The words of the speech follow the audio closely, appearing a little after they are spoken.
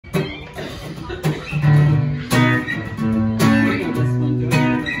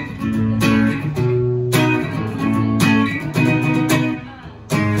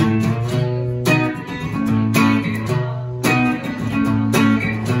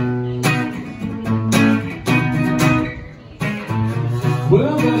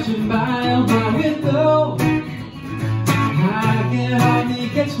World rushing by on my window, I can hardly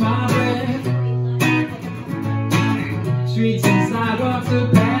catch my breath. Streets and sidewalks are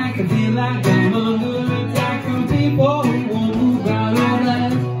packed, I feel like I'm under attack from people who won't move out or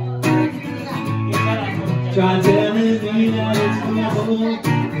left. Try telling me that it's cool,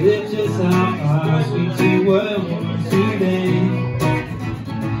 it's just how far sweet you were today.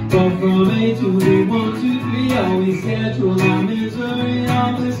 But from A to B, 1, 2, 3, always schedule my misery.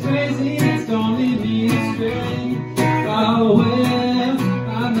 All this craziness don't lead me astray. Oh well,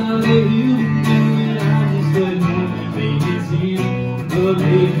 I'm not a human being, I'm just a human being. See,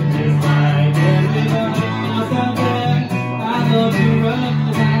 believing just like everybody else out there. I love to run,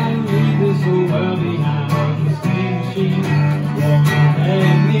 I leave this whole world behind on the screen machine. Won't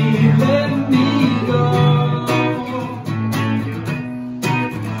let me go.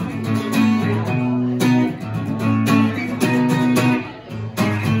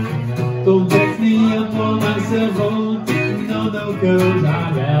 Don't text me up on my cell phone. No, cause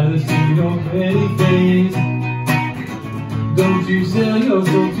I'd rather see your pretty face. Don't you sell your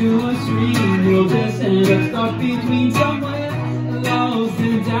soul to a stream. You'll just end up stuck between somewhere lost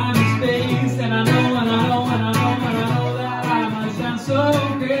in time and space. And I know that I might sound so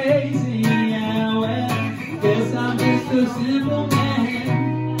crazy. Yeah, well, guess I'm just a simple man.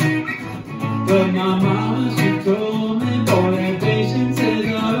 But my mama, she told me, boy, that patience is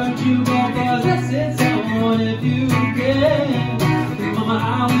hurt you more. Cause I said someone if you can. Mama,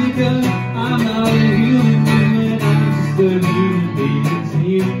 how we could, I'm not a human being, I'm just a human being.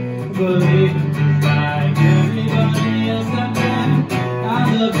 See, believing just like everybody else out there. I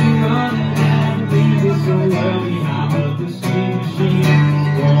love to run and leave this whole world behind, but the street machine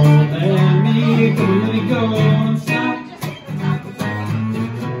won't let me go. Let me go and stop.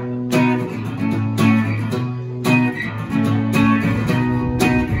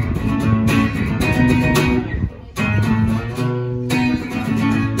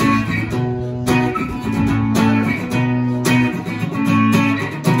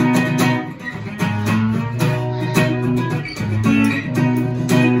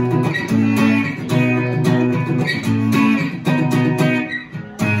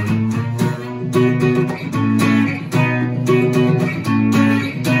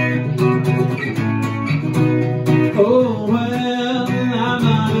 Oh well, I'm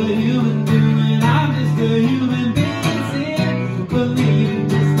not a human being, I'm just a human being. See, believing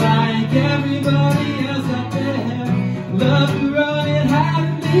just like everybody else out there. Love to run and hide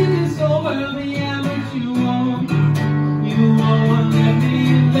and leave this whole world behind.